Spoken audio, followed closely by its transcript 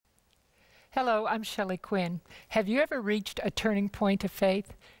Hello, I'm Shelley Quinn. Have you ever reached a turning point of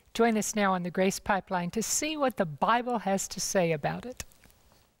faith? Join us now on the Grace Pipeline to see what the Bible has to say about it.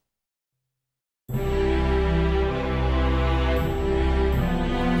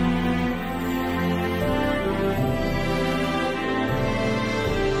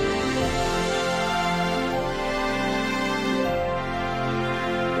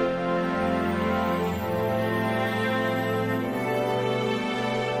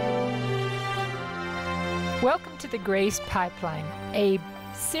 Welcome to the Grace Pipeline, a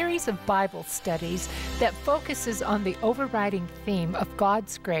series of Bible studies that focuses on the overriding theme of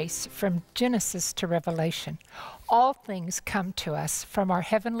God's grace from Genesis to Revelation. All things come to us from our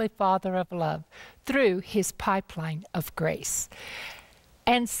Heavenly Father of love through His pipeline of grace.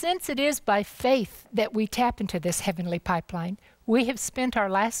 And since it is by faith that we tap into this heavenly pipeline, we have spent our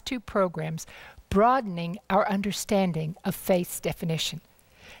last two programs broadening our understanding of faith's definition.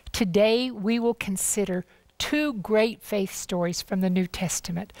 Today we will consider two great faith stories from the New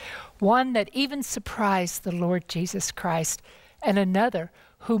Testament, one that even surprised the Lord Jesus Christ, and another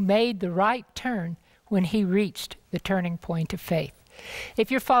who made the right turn when he reached the turning point of faith. If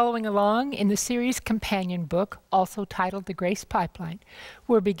you're following along in the series companion book, also titled The Grace Pipeline,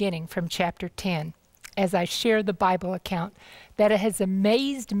 we're beginning from chapter 10, as I share the Bible account that has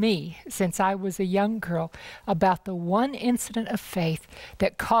amazed me since I was a young girl about the one incident of faith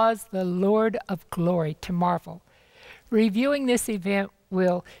that caused the Lord of glory to marvel. Reviewing this event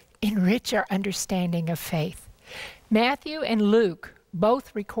will enrich our understanding of faith. Matthew and Luke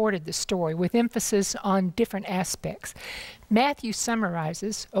both recorded the story with emphasis on different aspects. Matthew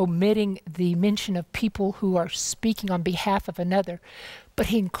summarizes, omitting the mention of people who are speaking on behalf of another, but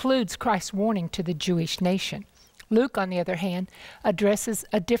he includes Christ's warning to the Jewish nation. Luke, on the other hand, addresses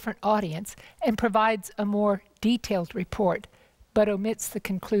a different audience and provides a more detailed report, but omits the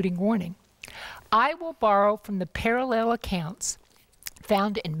concluding warning. I will borrow from the parallel accounts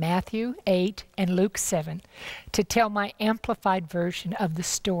found in Matthew 8 and Luke 7 to tell my amplified version of the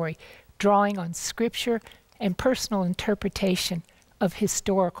story, drawing on Scripture and personal interpretation of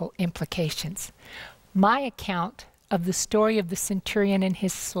historical implications. My account of the story of the centurion and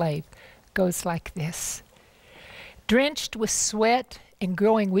his slave goes like this. Drenched with sweat and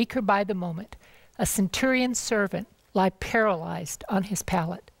growing weaker by the moment, a centurion's servant lay paralyzed on his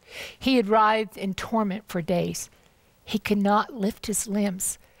pallet. He had writhed in torment for days. He could not lift his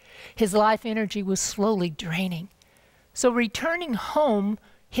limbs. His life energy was slowly draining. So returning home,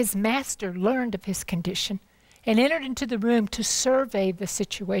 his master learned of his condition and entered into the room to survey the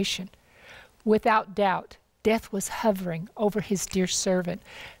situation. Without doubt, death was hovering over his dear servant,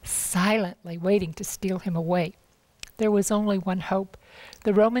 silently waiting to steal him away. There was only one hope.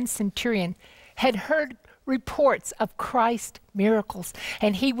 The Roman centurion had heard reports of Christ's miracles,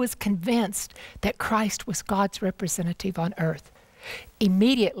 and he was convinced that Christ was God's representative on earth.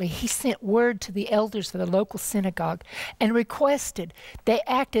 Immediately, he sent word to the elders of the local synagogue and requested they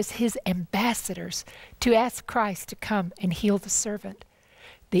act as his ambassadors to ask Christ to come and heal the servant.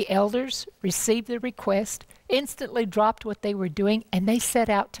 The elders received the request, instantly dropped what they were doing, and they set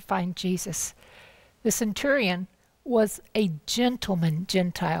out to find Jesus. The centurion was a gentleman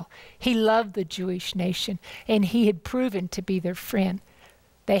Gentile. He loved the Jewish nation, and he had proven to be their friend.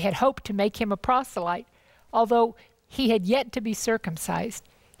 They had hoped to make him a proselyte. Although he had yet to be circumcised,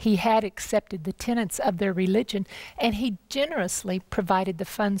 he had accepted the tenets of their religion, and he generously provided the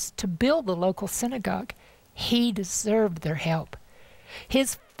funds to build the local synagogue. He deserved their help.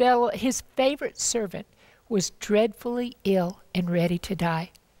 His favorite servant was dreadfully ill and ready to die.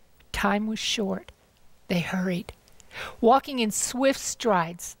 Time was short. They hurried. Walking in swift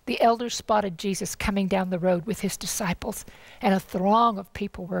strides, the elders spotted Jesus coming down the road with his disciples, and a throng of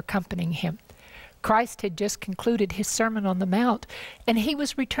people were accompanying him. Christ had just concluded his Sermon on the Mount, and he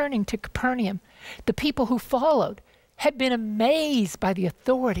was returning to Capernaum. The people who followed had been amazed by the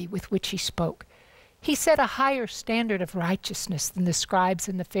authority with which he spoke. He set a higher standard of righteousness than the scribes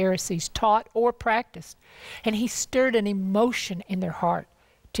and the Pharisees taught or practiced, and he stirred an emotion in their heart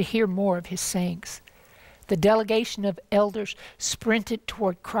to hear more of his sayings. The delegation of elders sprinted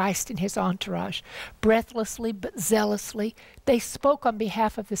toward Christ and his entourage. Breathlessly but zealously, they spoke on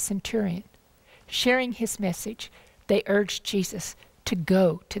behalf of the centurion. Sharing his message, they urged Jesus to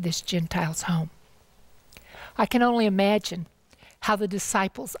go to this Gentile's home. I can only imagine how the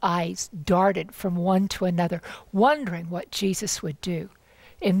disciples' eyes darted from one to another, wondering what Jesus would do.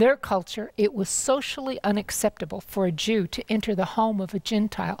 In their culture, it was socially unacceptable for a Jew to enter the home of a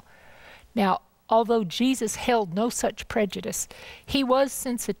Gentile. Now, although Jesus held no such prejudice, he was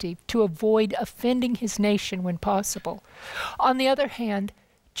sensitive to avoid offending his nation when possible. On the other hand,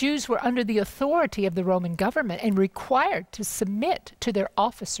 Jews were under the authority of the Roman government and required to submit to their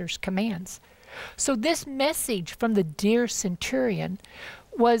officers' commands. So this message from the dear centurion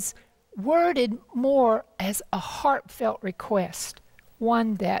was worded more as a heartfelt request,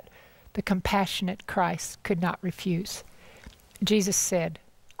 one that the compassionate Christ could not refuse. Jesus said,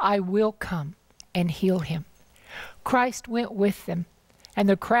 "I will come and heal him." Christ went with them, and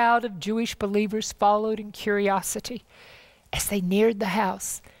the crowd of Jewish believers followed in curiosity. As they neared the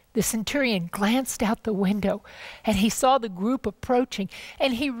house, the centurion glanced out the window, and he saw the group approaching,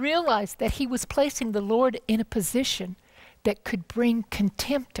 and he realized that he was placing the Lord in a position that could bring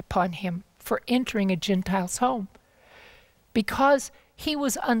contempt upon him for entering a Gentile's home. Because he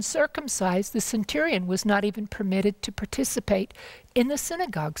was uncircumcised, the centurion was not even permitted to participate in the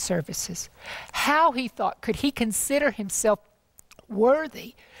synagogue services. How, he thought, could he consider himself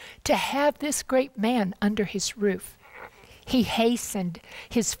worthy to have this great man under his roof? He hastened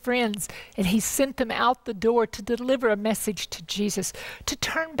his friends and he sent them out the door to deliver a message to Jesus, to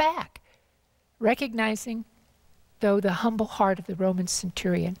turn back, recognizing, though, the humble heart of the Roman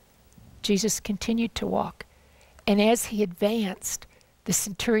centurion. Jesus continued to walk, and as he advanced, the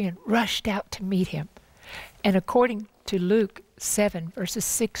centurion rushed out to meet him. And according to Luke 7, verses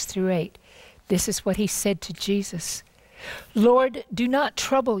 6 through 8, this is what he said to Jesus: "Lord, do not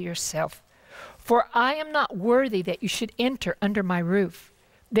trouble yourself, for I am not worthy that you should enter under my roof.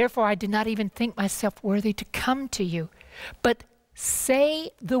 Therefore I did not even think myself worthy to come to you. But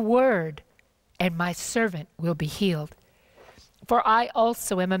say the word, and my servant will be healed. For I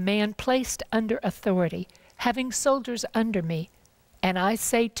also am a man placed under authority, having soldiers under me. And I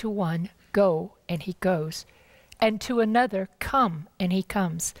say to one, 'Go,' and he goes, and to another, 'Come,' and he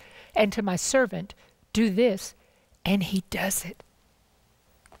comes, and to my servant, 'Do this,' and he does it."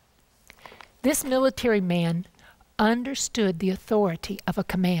 This military man understood the authority of a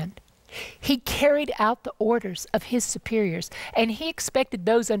command. He carried out the orders of his superiors, and he expected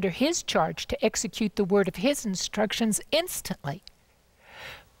those under his charge to execute the word of his instructions instantly.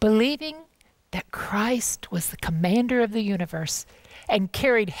 Believing that Christ was the commander of the universe and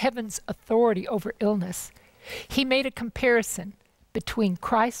carried heaven's authority over illness, he made a comparison between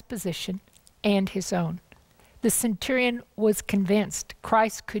Christ's position and his own. The centurion was convinced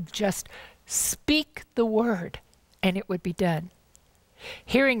Christ could just speak the word and it would be done.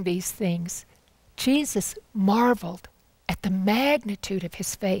 Hearing these things, Jesus marveled at the magnitude of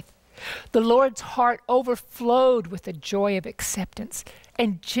his faith. The Lord's heart overflowed with the joy of acceptance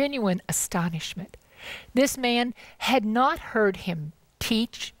and genuine astonishment. This man had not heard him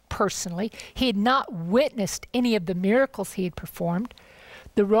teach personally. He had not witnessed any of the miracles he had performed.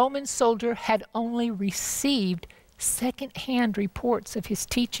 The Roman soldier had only received second-hand reports of his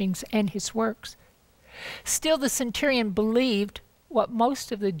teachings and his works. Still, the centurion believed what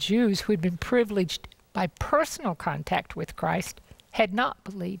most of the Jews who had been privileged by personal contact with Christ had not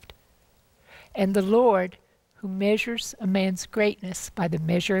believed. And the Lord, who measures a man's greatness by the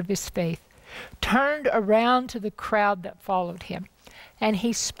measure of his faith, turned around to the crowd that followed him, and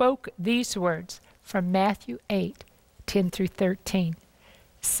he spoke these words from Matthew 8, 10 through 13,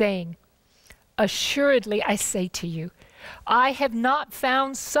 saying, "Assuredly I say to you, I have not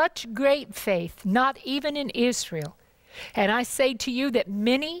found such great faith, not even in Israel. And I say to you that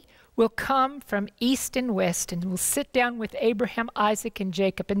many will come from east and west and will sit down with Abraham, Isaac, and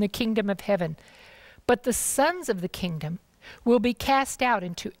Jacob in the kingdom of heaven. But the sons of the kingdom will be cast out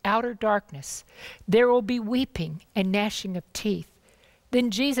into outer darkness. There will be weeping and gnashing of teeth."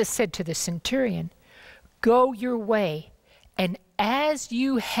 Then Jesus said to the centurion, "Go your way, and as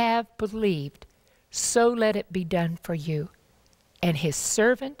you have believed, so let it be done for you." And his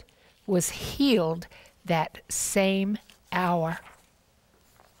servant was healed that same hour.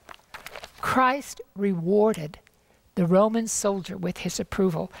 Christ rewarded the Roman soldier with his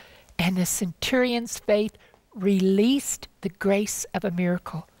approval, and the centurion's faith released the grace of a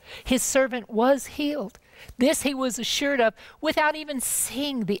miracle. His servant was healed. This he was assured of without even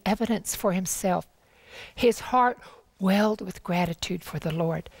seeing the evidence for himself. His heart welled with gratitude for the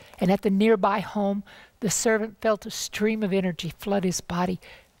Lord, and at the nearby home, the servant felt a stream of energy flood his body,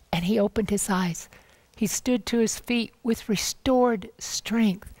 and he opened his eyes. He stood to his feet with restored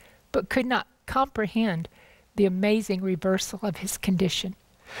strength, but could not comprehend the amazing reversal of his condition.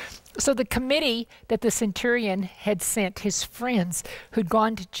 So the committee that the centurion had sent, his friends who'd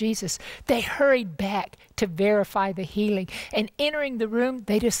gone to Jesus, they hurried back to verify the healing. And entering the room,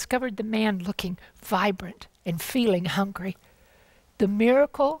 they discovered the man looking vibrant and feeling hungry. The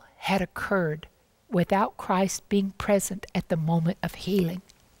miracle had occurred without Christ being present at the moment of healing.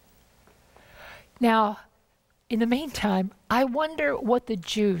 Now, in the meantime, I wonder what the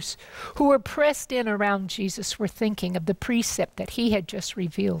Jews who were pressed in around Jesus were thinking of the precept that he had just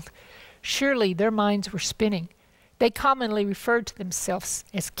revealed. Surely their minds were spinning. They commonly referred to themselves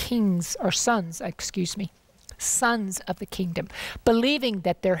as kings or sons of the kingdom, believing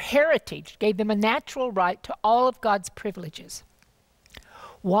that their heritage gave them a natural right to all of God's privileges.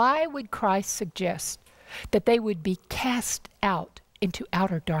 Why would Christ suggest that they would be cast out into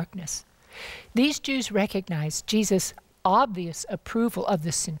outer darkness? These Jews recognized Jesus' obvious approval of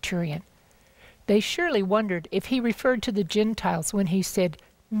the centurion. They surely wondered if he referred to the Gentiles when he said,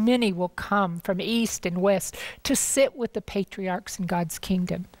 "Many will come from east and west to sit with the patriarchs in God's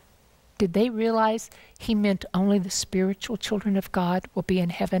kingdom." Did they realize he meant only the spiritual children of God will be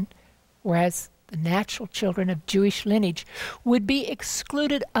in heaven, whereas the natural children of Jewish lineage would be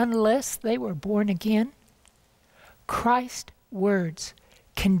excluded unless they were born again? Christ's words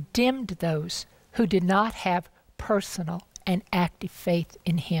condemned those who did not have personal and active faith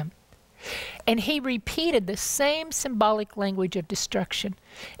in him. And he repeated the same symbolic language of destruction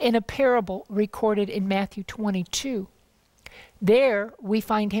in a parable recorded in Matthew 22. There we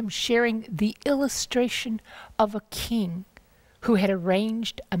find him sharing the illustration of a king who had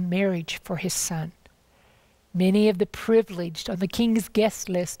arranged a marriage for his son. Many of the privileged on the king's guest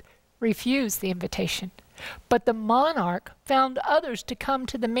list refused the invitation, but the monarch found others to come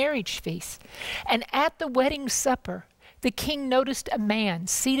to the marriage feast. And at the wedding supper, the king noticed a man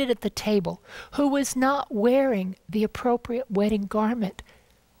seated at the table who was not wearing the appropriate wedding garment,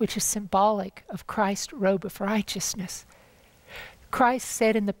 which is symbolic of Christ's robe of righteousness. Christ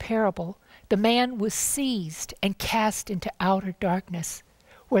said in the parable, the man was seized and cast into outer darkness,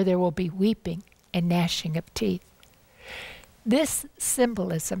 where there will be weeping and gnashing of teeth. This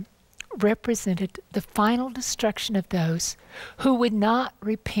symbolism represented the final destruction of those who would not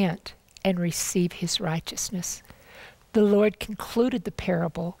repent and receive his righteousness. The Lord concluded the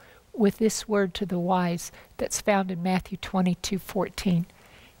parable with this word to the wise that's found in Matthew 22:14.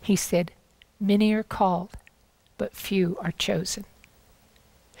 He said, "Many are called, but few are chosen."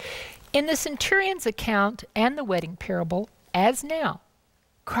 In the centurion's account and the wedding parable, as now,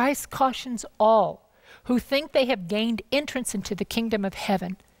 Christ cautions all who think they have gained entrance into the kingdom of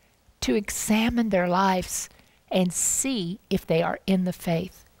heaven to examine their lives and see if they are in the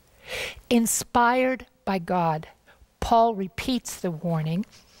faith. Inspired by God, Paul repeats the warning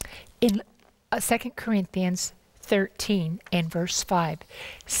in 2 Corinthians 13 and verse 5,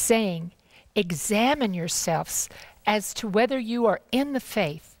 saying, "Examine yourselves as to whether you are in the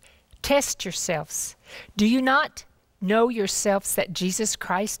faith. Test yourselves. Do you not know yourselves that Jesus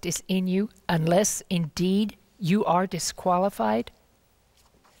Christ is in you, unless indeed you are disqualified?"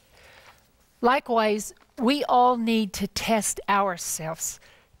 Likewise, we all need to test ourselves,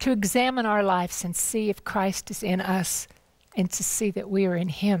 to examine our lives and see if Christ is in us and to see that we are in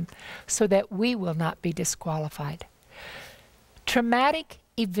him, so that we will not be disqualified. Traumatic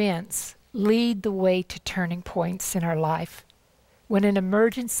events lead the way to turning points in our life. When an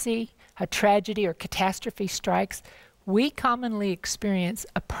emergency, a tragedy, or catastrophe strikes, we commonly experience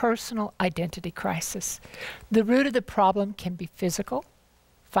a personal identity crisis. The root of the problem can be physical,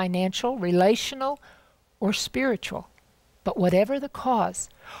 financial, relational, or spiritual. But whatever the cause,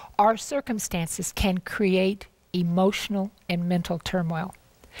 our circumstances can create emotional and mental turmoil.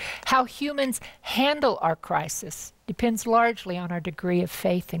 How humans handle our crisis depends largely on our degree of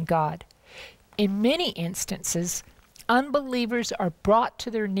faith in God. In many instances, unbelievers are brought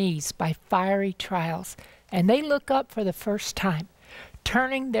to their knees by fiery trials, and they look up for the first time,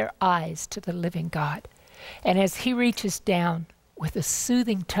 turning their eyes to the living God. And as he reaches down with a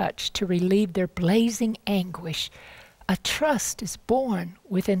soothing touch to relieve their blazing anguish, a trust is born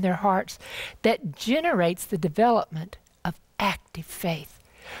within their hearts that generates the development of active faith.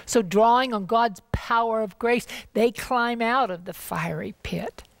 So drawing on God's power of grace, they climb out of the fiery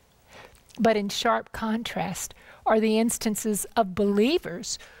pit. But in sharp contrast are the instances of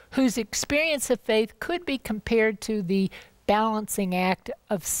believers whose experience of faith could be compared to the balancing act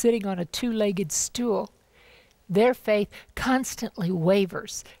of sitting on a two-legged stool. Their faith constantly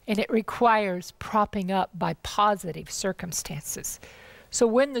wavers, and it requires propping up by positive circumstances. So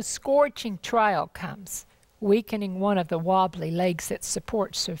when the scorching trial comes, weakening one of the wobbly legs that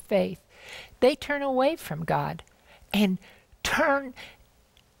supports their faith, they turn away from God and turn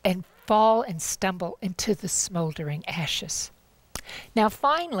and fall and stumble into the smoldering ashes. Now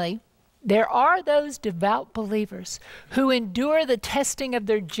finally, there are those devout believers who endure the testing of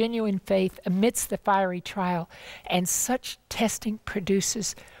their genuine faith amidst the fiery trial, and such testing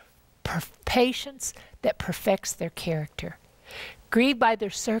produces patience that perfects their character. Grieved by their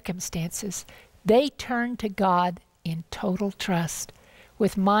circumstances, They turn to God in total trust,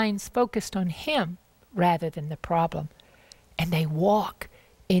 with minds focused on Him rather than the problem. And they walk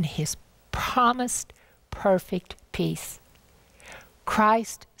in His promised perfect peace.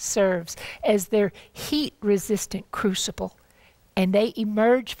 Christ serves as their heat-resistant crucible, and they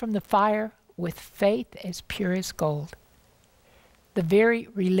emerge from the fire with faith as pure as gold. The very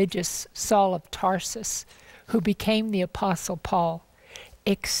religious Saul of Tarsus, who became the Apostle Paul,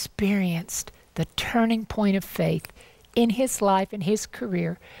 experienced the turning point of faith in his life and his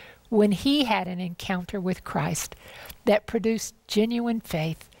career when he had an encounter with Christ that produced genuine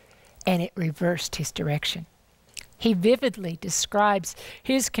faith, and it reversed his direction. He vividly describes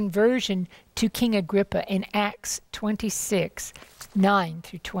his conversion to King Agrippa in Acts 26, 9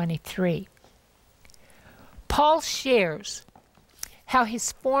 through 23. Paul shares how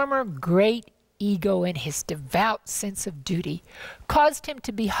his former great ego and his devout sense of duty caused him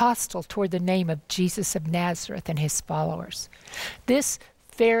to be hostile toward the name of Jesus of Nazareth and his followers. This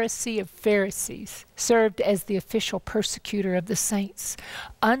Pharisee of Pharisees served as the official persecutor of the saints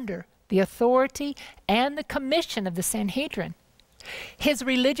under the authority and the commission of the Sanhedrin. His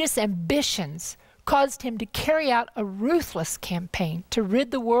religious ambitions caused him to carry out a ruthless campaign to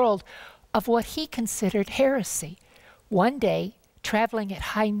rid the world of what he considered heresy. One day, traveling at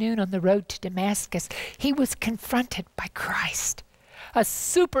high noon on the road to Damascus, he was confronted by Christ. A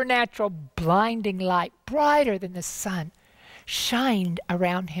supernatural blinding light, brighter than the sun, shined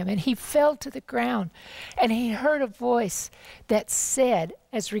around him, and he fell to the ground. And he heard a voice that said,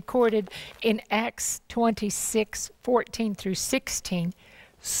 as recorded in Acts 26, 14 through 16,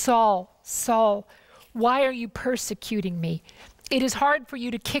 "Saul, Saul, why are you persecuting me? It is hard for you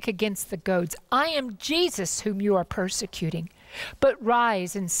to kick against the goads. I am Jesus whom you are persecuting. But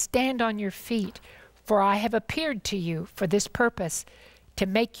rise and stand on your feet, for I have appeared to you for this purpose, to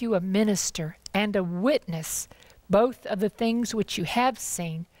make you a minister and a witness, both of the things which you have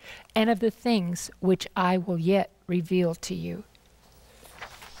seen and of the things which I will yet reveal to you."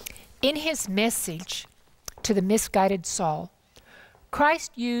 In his message to the misguided Saul,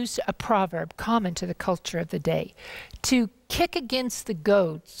 Christ used a proverb common to the culture of the day. To kick against the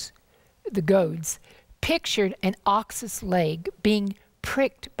goads pictured an ox's leg being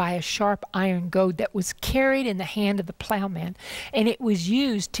pricked by a sharp iron goad that was carried in the hand of the plowman, and it was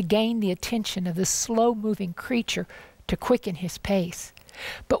used to gain the attention of the slow-moving creature to quicken his pace.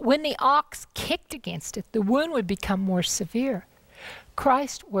 But when the ox kicked against it, the wound would become more severe.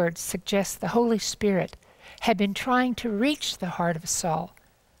 Christ's words suggest the Holy Spirit had been trying to reach the heart of Saul,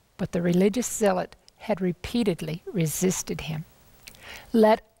 but the religious zealot had repeatedly resisted him.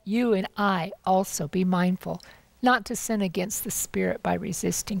 Let you and I also be mindful not to sin against the Spirit by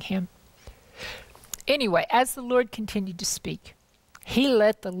resisting him. Anyway, as the Lord continued to speak, he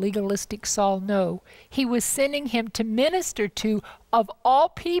let the legalistic Saul know he was sending him to minister to, of all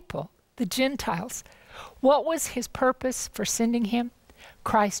people, the Gentiles. What was his purpose for sending him?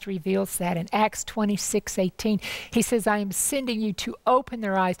 Christ reveals that in Acts 26:18. He says, "I am sending you to open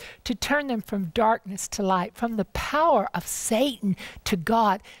their eyes, to turn them from darkness to light, from the power of Satan to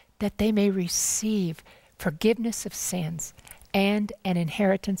God, that they may receive forgiveness of sins and an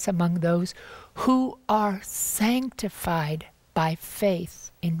inheritance among those who are sanctified by faith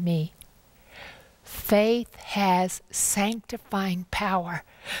in me." Faith has sanctifying power,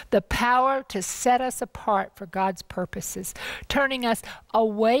 the power to set us apart for God's purposes, turning us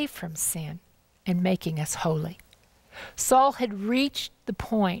away from sin and making us holy. Saul had reached the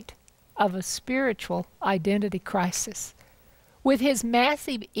point of a spiritual identity crisis. With his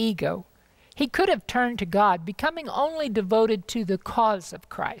massive ego, he could have turned to God, becoming only devoted to the cause of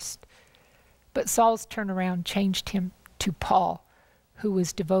Christ. But Saul's turnaround changed him to Paul, who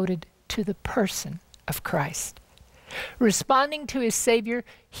was devoted to the person of Christ. Responding to his Savior,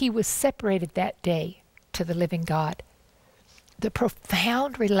 he was separated that day to the living God. The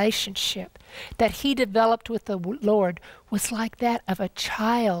profound relationship that he developed with the Lord was like that of a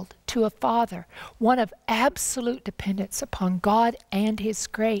child to a father, one of absolute dependence upon God and his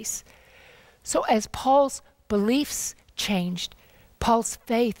grace. So as Paul's beliefs changed, Paul's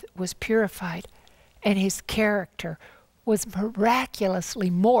faith was purified, and his character was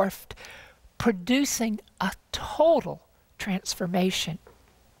miraculously morphed, producing a total transformation.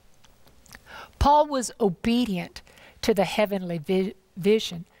 Paul was obedient to the heavenly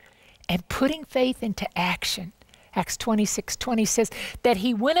vision and putting faith into action. Acts 26:20 says that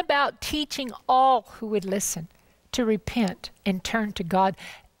he went about teaching all who would listen to repent and turn to God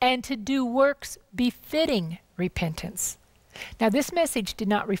and to do works befitting repentance. Now, this message did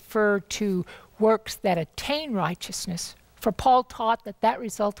not refer to works that attain righteousness, for Paul taught that that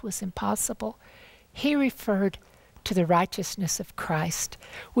result was impossible, he referred to the righteousness of Christ,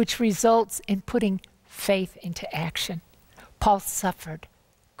 which results in putting faith into action. Paul suffered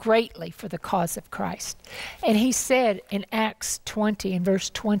greatly for the cause of Christ. And he said in Acts 20 and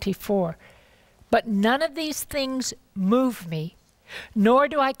verse 24, "But none of these things move me, nor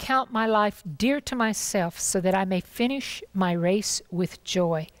do I count my life dear to myself, so that I may finish my race with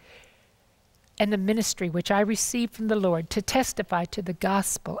joy, and the ministry which I received from the Lord to testify to the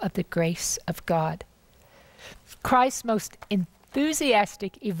gospel of the grace of God." Christ's most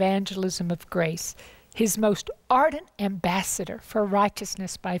enthusiastic evangelism of grace, his most ardent ambassador for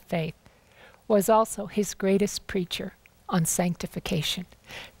righteousness by faith, was also his greatest preacher on sanctification,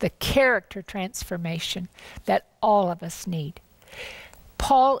 the character transformation that all of us need.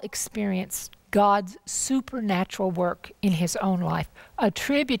 Paul experienced God's supernatural work in his own life,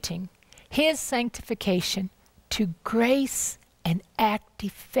 attributing his sanctification to grace and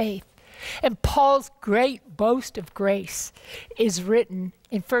active faith. And Paul's great boast of grace is written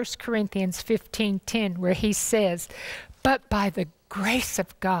in 1 Corinthians 15:10, where he says, "But by the grace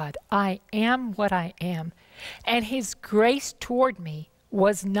of God I am what I am, and his grace toward me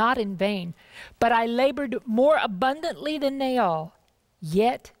was not in vain, but I labored more abundantly than they all,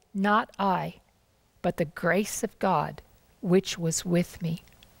 yet not I, but the grace of God which was with me."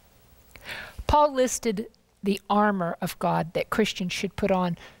 Paul listed the armor of God that Christians should put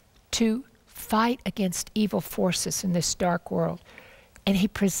on to fight against evil forces in this dark world. And he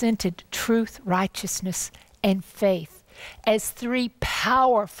presented truth, righteousness, and faith as three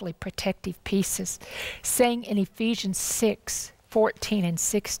powerfully protective pieces, saying in Ephesians 6:14 and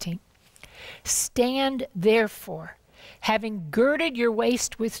 16, "Stand therefore, having girded your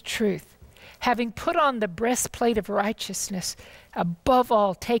waist with truth, having put on the breastplate of righteousness, above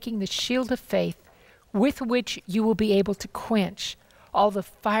all taking the shield of faith, with which you will be able to quench all the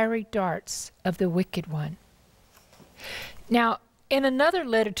fiery darts of the wicked one." Now, in another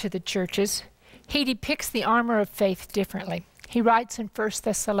letter to the churches, he depicts the armor of faith differently. He writes in 1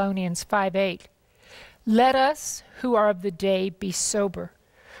 Thessalonians 5:8, "Let us who are of the day be sober,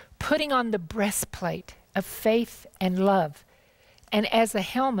 putting on the breastplate of faith and love, and as a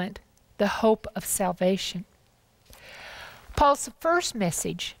helmet, the hope of salvation." Paul's first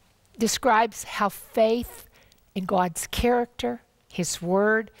message describes how faith in God's character, his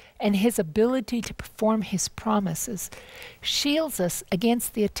word, and his ability to perform his promises shields us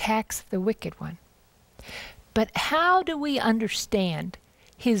against the attacks of the wicked one. But how do we understand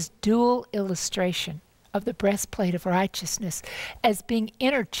his dual illustration of the breastplate of righteousness as being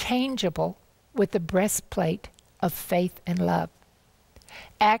interchangeable with the breastplate of faith and love?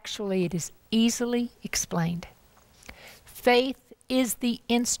 Actually, it is easily explained. Faith is the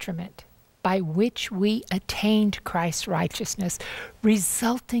instrument by which we attained Christ's righteousness,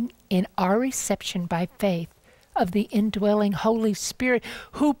 resulting in our reception by faith of the indwelling Holy Spirit,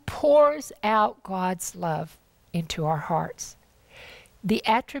 who pours out God's love into our hearts. The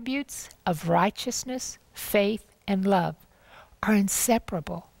attributes of righteousness, faith, and love are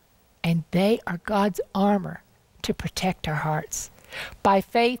inseparable, and they are God's armor to protect our hearts. By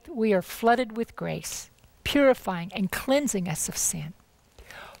faith, we are flooded with grace, purifying and cleansing us of sin.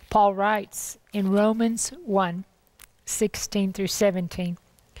 Paul writes in Romans 1:16 through 17,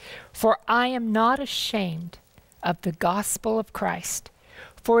 "For I am not ashamed of the gospel of Christ,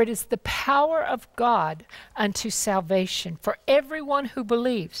 for it is the power of God unto salvation for everyone who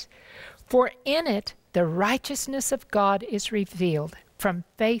believes. For in it the righteousness of God is revealed from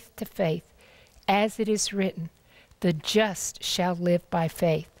faith to faith, as it is written, the just shall live by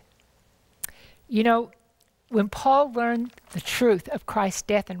faith." You know, when Paul learned the truth of Christ's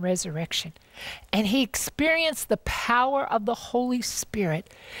death and resurrection, and he experienced the power of the Holy Spirit,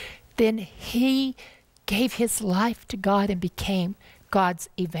 then he gave his life to God and became God's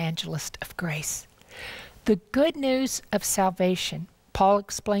evangelist of grace. The good news of salvation, Paul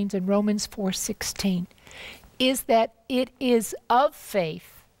explains in Romans 4:16, is that it is of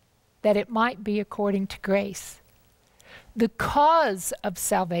faith that it might be according to grace. The cause of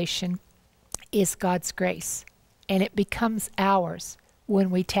salvation is God's grace, and it becomes ours when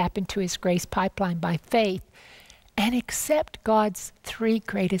we tap into his grace pipeline by faith and accept God's three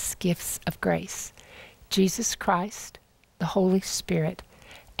greatest gifts of grace: Jesus Christ, the Holy Spirit,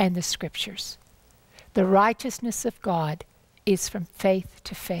 and the Scriptures. The righteousness of God is from faith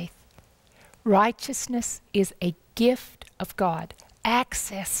to faith. Righteousness is a gift of God,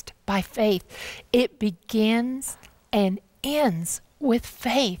 accessed by faith. It begins and ends with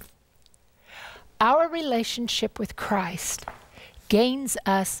faith. Our relationship with Christ gains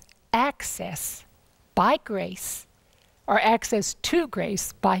us access by grace or access to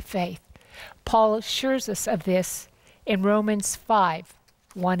grace by faith. Paul assures us of this in Romans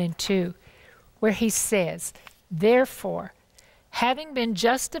 5:1-2, where he says, "Therefore, having been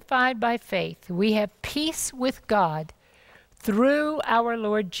justified by faith, we have peace with God through our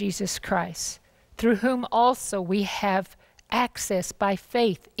Lord Jesus Christ, through whom also we have access by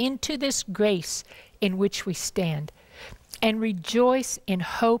faith into this grace in which we stand, and rejoice in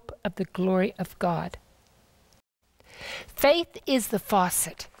hope of the glory of God." Faith is the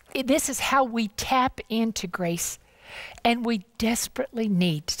faucet. This is how we tap into grace, and we desperately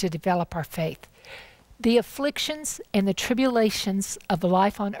need to develop our faith. The afflictions and the tribulations of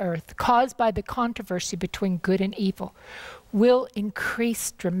life on earth, caused by the controversy between good and evil, will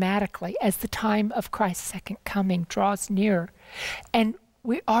increase dramatically as the time of Christ's second coming draws nearer. And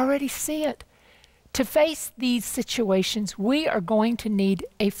we already see it. To face these situations, we are going to need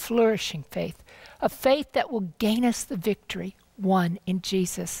a flourishing faith, a faith that will gain us the victory won in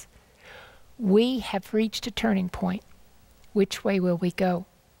Jesus. We have reached a turning point. Which way will we go?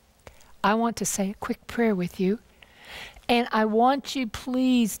 I want to say a quick prayer with you, and I want you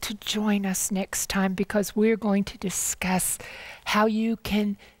please to join us next time, because we're going to discuss how you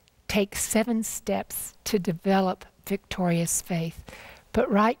can take 7 steps to develop victorious faith. But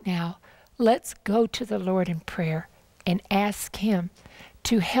right now, let's go to the Lord in prayer and ask Him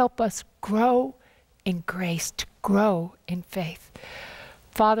to help us grow in grace, to grow in faith.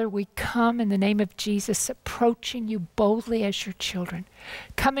 Father, we come in the name of Jesus, approaching you boldly as your children,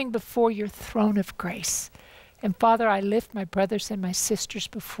 coming before your throne of grace. And Father, I lift my brothers and my sisters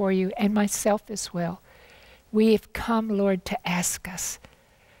before you, and myself as well. We have come, Lord, to ask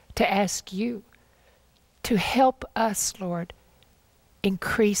you to help us, Lord,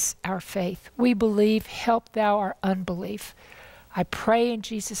 increase our faith. We believe, help thou our unbelief. I pray in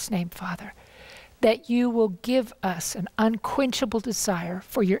Jesus' name, Father, that you will give us an unquenchable desire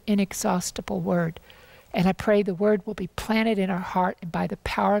for your inexhaustible word. And I pray the word will be planted in our heart, and by the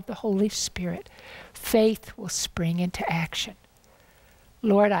power of the Holy Spirit, faith will spring into action.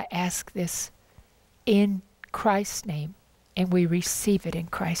 Lord, I ask this in Christ's name, and we receive it in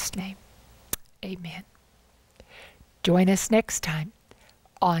Christ's name. Amen. Join us next time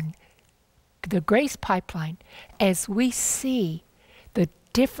on the Grace Pipeline as we see the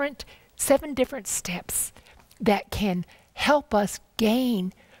 7 different steps that can help us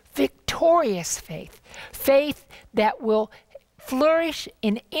gain victorious faith. Faith that will flourish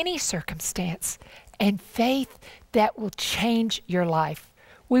in any circumstance, and faith that will change your life.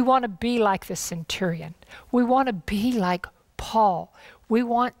 We want to be like the centurion. We want to be like Paul. We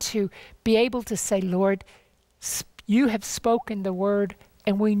want to be able to say, Lord, you have spoken the word,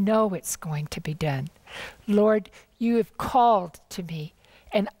 and we know it's going to be done. Lord, you have called to me,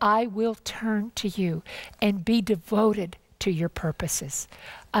 and I will turn to you and be devoted to your purposes.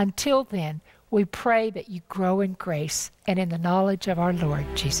 Until then, we pray that you grow in grace and in the knowledge of our Lord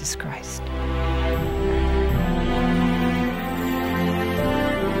Jesus Christ.